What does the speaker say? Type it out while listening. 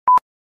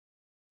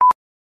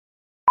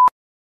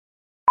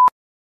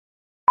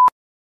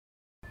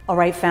All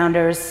right,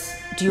 founders,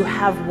 do you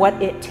have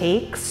what it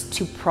takes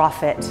to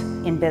profit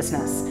in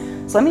business?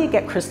 So let me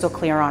get crystal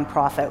clear on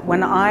profit.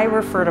 When I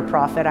refer to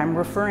profit, I'm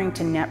referring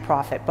to net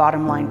profit,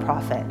 bottom line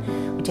profit.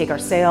 We take our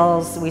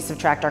sales, we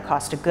subtract our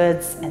cost of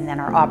goods, and then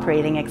our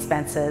operating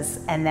expenses,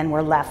 and then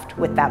we're left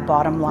with that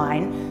bottom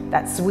line,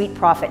 that sweet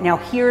profit. Now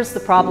here's the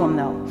problem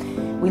though.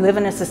 We live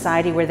in a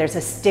society where there's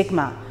a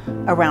stigma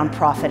around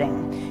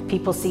profiting.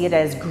 People see it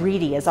as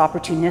greedy, as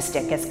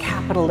opportunistic, as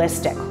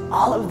capitalistic,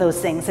 all of those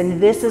things. And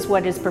this is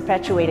what is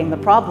perpetuating the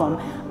problem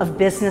of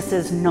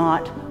businesses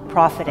not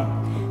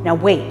profiting. Now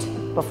wait,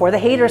 before the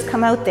haters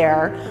come out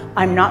there,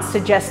 I'm not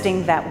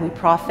suggesting that we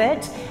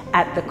profit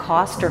at the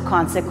cost or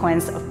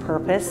consequence of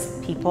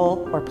purpose,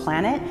 people, or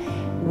planet.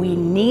 We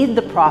need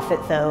the profit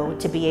though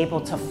to be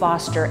able to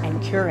foster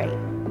and curate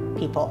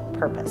people,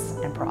 purpose,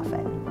 and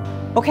profit.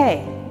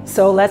 Okay,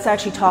 so let's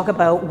actually talk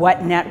about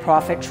what net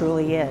profit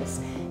truly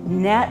is.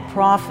 Net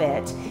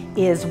profit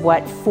is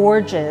what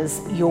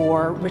forges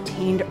your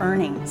retained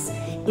earnings.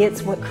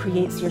 It's what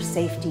creates your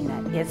safety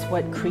net. It's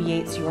what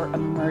creates your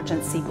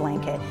emergency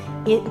blanket.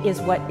 It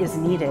is what is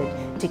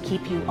needed to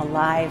keep you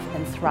alive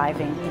and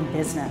thriving in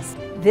business.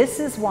 This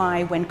is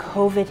why when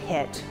COVID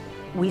hit,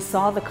 we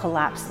saw the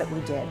collapse that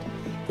we did.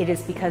 It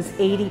is because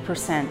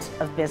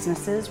 80% of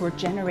businesses were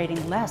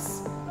generating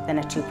less than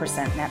a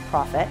 2% net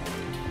profit.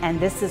 And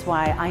this is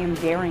why I am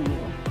daring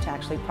you to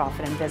actually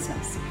profit in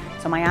business.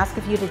 So my ask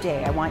of you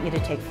today, I want you to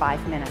take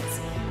 5 minutes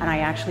and I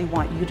actually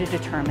want you to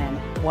determine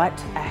what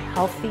a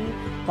healthy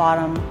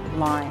bottom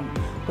line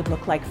would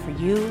look like for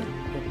you,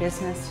 your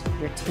business,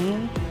 your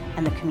team,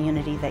 and the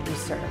community that you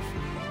serve.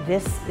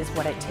 This is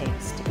what it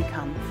takes to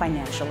become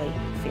financially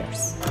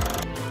fierce.